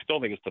 I still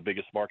think it's the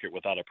biggest market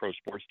without a pro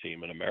sports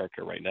team in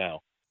America right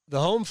now. The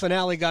home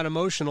finale got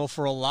emotional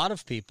for a lot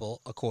of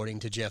people, according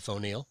to Jeff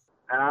O'Neill.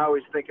 And I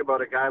always think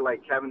about a guy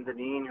like Kevin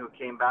Dineen who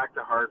came back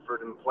to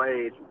Hartford and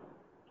played.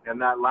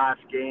 And that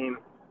last game,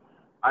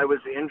 I was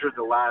injured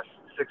the last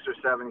 6 or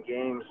 7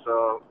 games.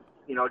 So,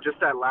 just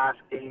that last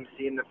game,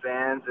 seeing the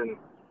fans, and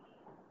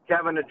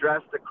Kevin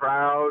addressed the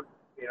crowd,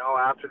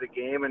 after the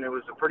game, and it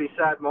was a pretty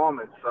sad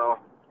moment. So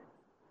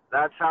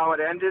that's how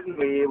it ended, and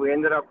we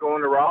ended up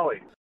going to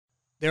Raleigh.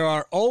 There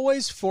are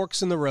always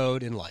forks in the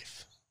road in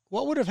life.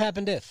 What would have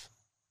happened if?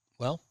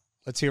 Well,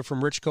 let's hear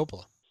from Rich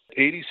Coppola.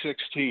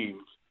 86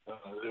 teams. A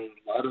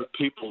lot of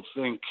people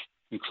think,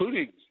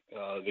 including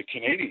the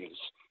Canadians,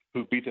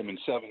 who beat them in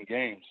 7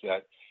 games,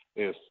 that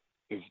if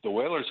the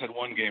Whalers had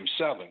won Game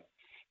 7,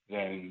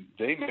 then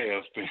they may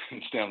have been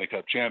Stanley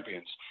Cup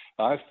champions.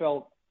 I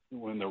felt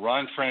when the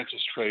Ron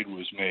Francis trade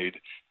was made,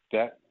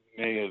 that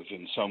may have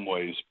in some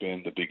ways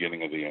been the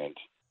beginning of the end.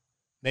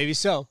 Maybe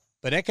so,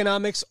 but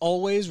economics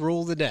always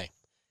rule the day.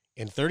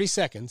 In 30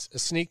 seconds, a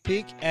sneak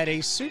peek at a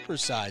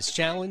supersized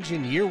challenge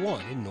in year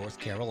 1 in North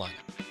Carolina.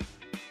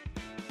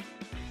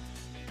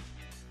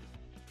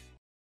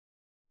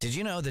 Did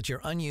you know that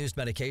your unused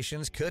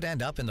medications could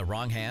end up in the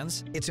wrong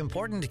hands? It's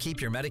important to keep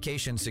your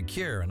medications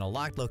secure in a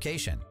locked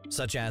location,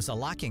 such as a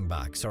locking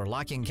box or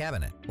locking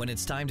cabinet. When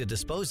it's time to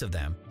dispose of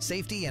them,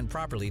 safely and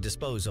properly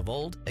dispose of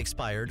old,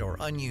 expired, or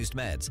unused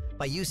meds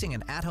by using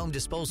an at-home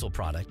disposal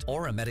product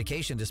or a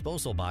medication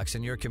disposal box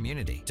in your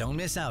community. Don't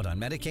miss out on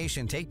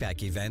medication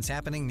take-back events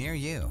happening near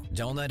you.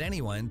 Don't let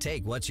anyone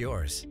take what's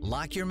yours.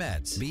 Lock your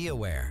meds. Be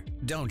aware.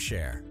 Don't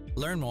share.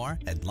 Learn more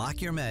at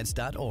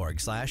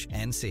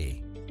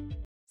lockyourmeds.org/NC.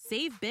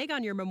 Save big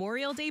on your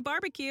Memorial Day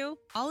barbecue,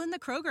 all in the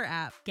Kroger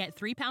app. Get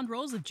 3-pound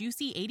rolls of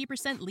juicy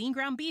 80% lean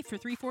ground beef for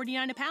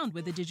 $3.49 a pound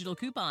with a digital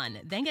coupon.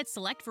 Then get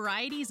select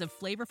varieties of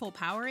flavorful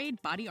Powerade,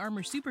 Body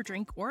Armor Super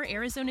Drink, or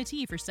Arizona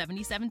tea for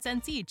 77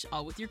 cents each,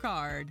 all with your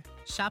card.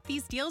 Shop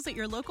these deals at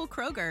your local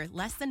Kroger,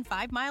 less than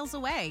 5 miles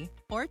away.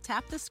 Or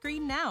tap the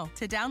screen now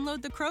to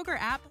download the Kroger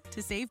app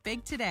to save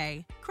big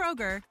today.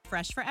 Kroger,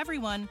 fresh for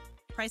everyone.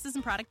 Prices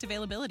and product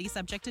availability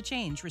subject to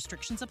change.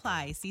 Restrictions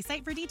apply. See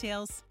site for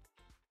details.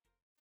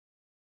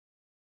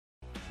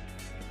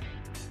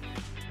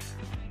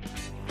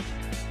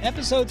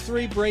 Episode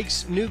 3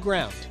 breaks new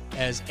ground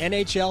as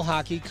NHL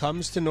hockey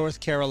comes to North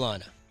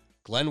Carolina.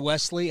 Glenn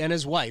Wesley and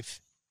his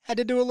wife had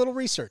to do a little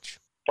research.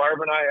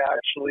 Barb and I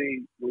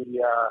actually, we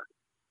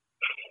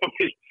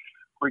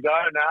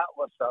got an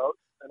atlas out,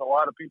 and a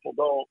lot of people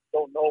don't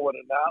know what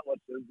an atlas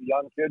is, the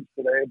young kids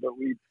today, but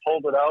we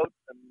pulled it out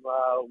and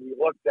we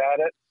looked at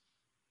it.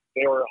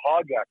 They were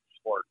hog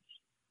exports.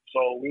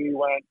 So we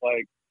went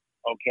like,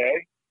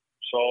 okay,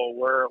 so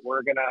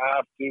we're going to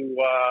have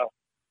to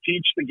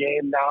teach the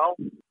game now,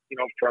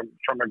 from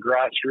a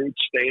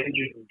grassroots stage,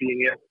 and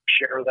being able to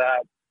share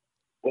that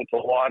with a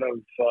lot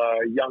of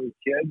young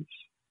kids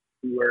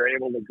who are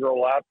able to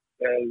grow up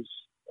as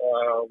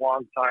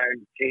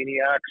longtime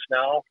Caniacs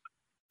now.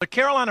 The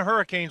Carolina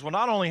Hurricanes will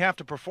not only have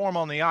to perform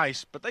on the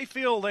ice, but they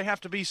feel they have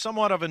to be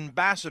somewhat of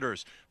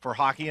ambassadors for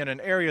hockey in an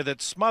area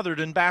that's smothered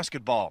in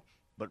basketball.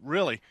 But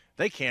really,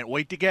 they can't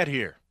wait to get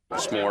here.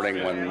 This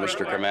morning when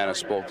Mr. Carmanis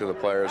spoke to the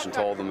players and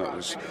told them it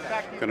was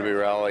going to be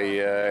Raleigh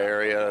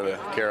area, the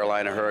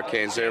Carolina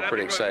Hurricanes, they were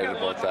pretty excited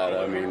about that.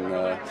 I mean,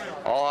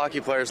 all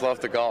hockey players love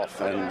to golf,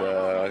 and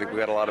I think we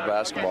got a lot of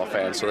basketball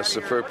fans, so this is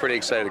a pretty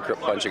excited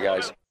bunch of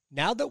guys.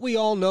 Now that we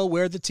all know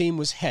where the team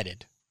was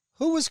headed,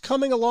 who was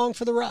coming along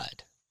for the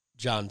ride?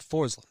 John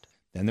Forsland.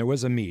 Then there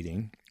was a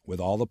meeting with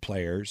all the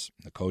players,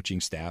 the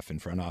coaching staff,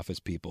 and front office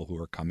people who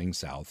were coming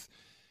south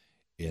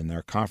in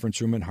their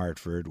conference room in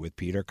Hartford with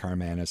Peter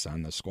Carmanis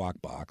on the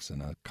squawk box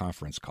and a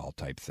conference call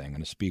type thing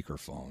and a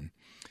speakerphone.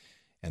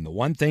 And the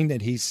one thing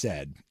that he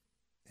said,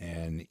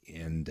 and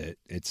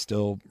it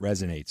still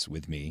resonates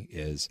with me,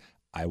 is,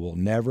 I will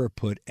never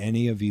put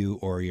any of you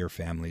or your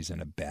families in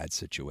a bad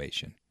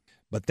situation.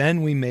 But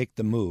then we make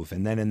the move.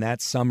 And then in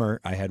that summer,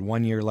 I had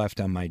 1 year left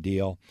on my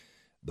deal.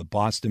 The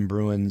Boston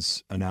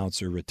Bruins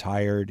announcer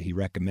retired. He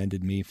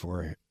recommended me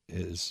for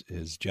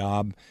his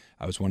job.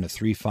 I was one of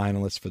 3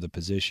 finalists for the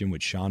position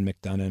with Sean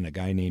McDonough and a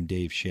guy named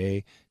Dave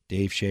Shea.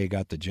 Dave Shea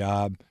got the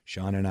job.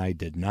 Sean and I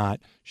did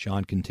not.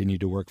 Sean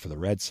continued to work for the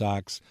Red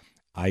Sox.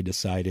 I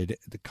decided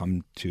to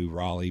come to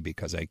Raleigh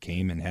because I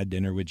came and had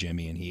dinner with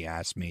Jimmy, and he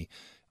asked me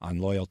on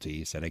loyalty.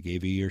 He said, I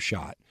gave you your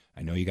shot.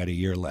 I know you got a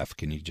year left.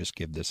 Can you just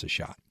give this a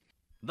shot?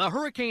 The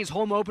Hurricanes'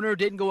 home opener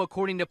didn't go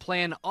according to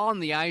plan on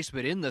the ice,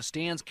 but in the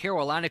stands,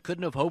 Carolina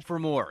couldn't have hoped for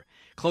more.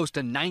 Close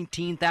to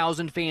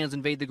 19,000 fans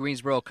invade the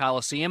Greensboro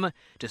Coliseum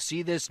to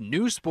see this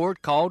new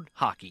sport called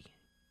hockey.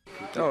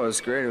 Oh, it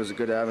was great. It was a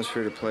good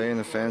atmosphere to play, and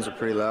the fans are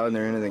pretty loud and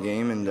they're into the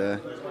game, and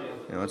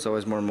it's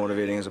always more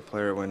motivating as a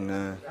player when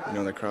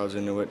the crowd's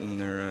into it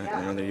and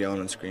they're yelling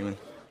and screaming.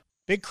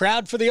 Big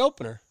crowd for the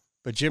opener,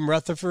 but Jim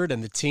Rutherford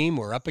and the team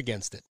were up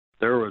against it.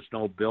 There was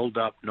no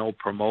build-up, no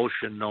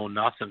promotion, no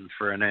nothing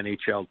for an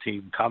NHL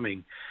team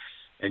coming.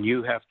 And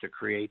you have to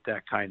create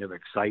that kind of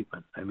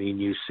excitement. I mean,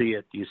 you see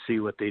it. You see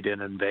what they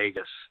did in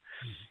Vegas.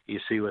 You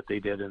see what they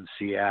did in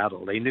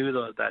Seattle. They knew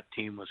that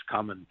team was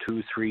coming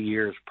 2-3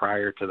 years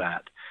prior to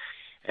that.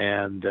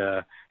 And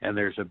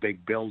there's a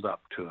big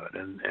build-up to it.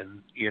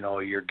 And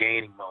you're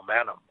gaining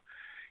momentum.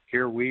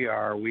 Here we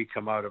are. We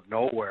come out of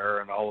nowhere,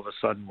 and all of a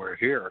sudden we're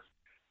here.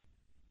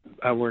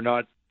 And we're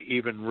not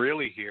even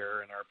really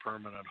here in our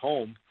permanent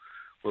home.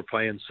 We're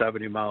playing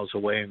 70 miles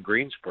away in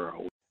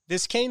Greensboro.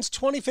 This Canes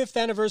 25th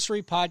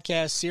Anniversary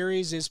podcast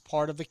series is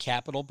part of the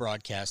Capital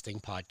Broadcasting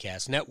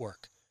Podcast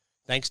Network.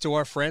 Thanks to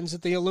our friends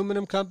at the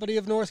Aluminum Company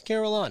of North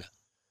Carolina,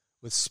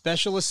 with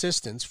special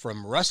assistance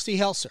from Rusty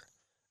Helser.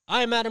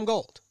 I'm Adam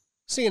Gold.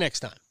 See you next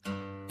time.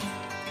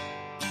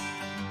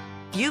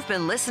 You've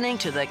been listening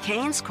to the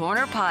Canes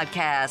Corner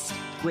podcast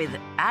with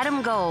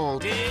Adam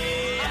Gold. Yeah,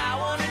 I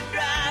want to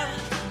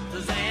drive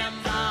the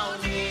Zamboni.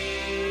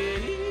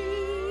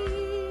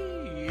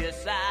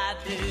 Yes, I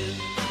do.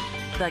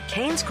 The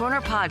Canes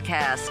Corner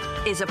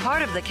podcast is a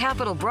part of the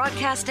Capital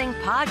Broadcasting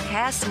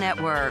Podcast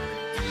Network.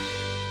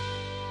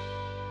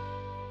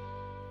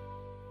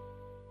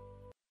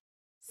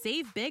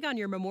 Save big on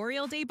your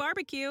Memorial Day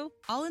barbecue,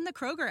 all in the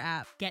Kroger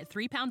app. Get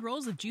 3-pound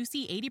rolls of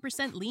juicy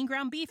 80% lean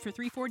ground beef for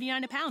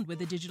 $3.49 a pound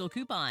with a digital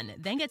coupon.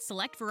 Then get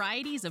select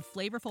varieties of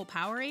flavorful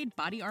Powerade,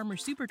 Body Armor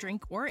Super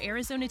Drink, or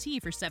Arizona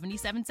tea for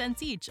 77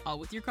 cents each, all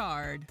with your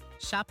card.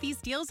 Shop these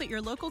deals at your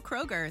local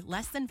Kroger,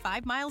 less than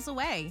 5 miles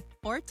away.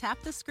 Or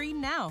tap the screen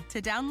now to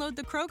download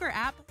the Kroger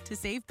app to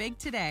save big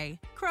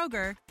today.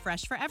 Kroger,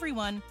 fresh for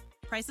everyone.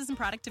 Prices and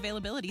product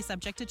availability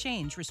subject to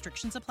change.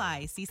 Restrictions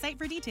apply. See site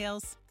for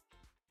details.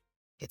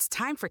 It's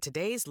time for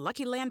today's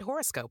Lucky Land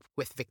horoscope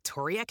with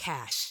Victoria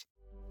Cash.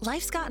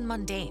 Life's gotten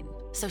mundane,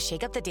 so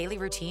shake up the daily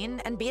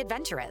routine and be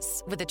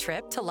adventurous with a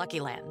trip to Lucky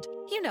Land.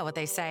 You know what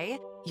they say,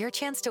 your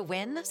chance to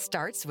win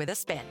starts with a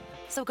spin.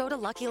 So go to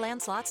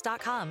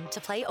LuckyLandSlots.com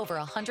to play over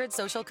 100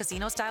 social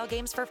casino-style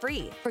games for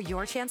free for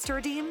your chance to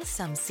redeem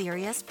some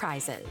serious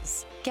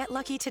prizes. Get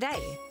lucky today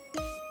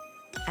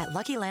at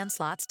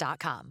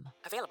LuckyLandSlots.com.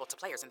 Available to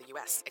players in the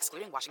U.S.,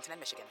 excluding Washington and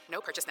Michigan.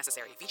 No purchase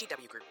necessary.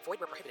 VGW Group. Void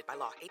where prohibited by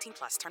law.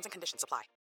 18+. Terms and conditions apply.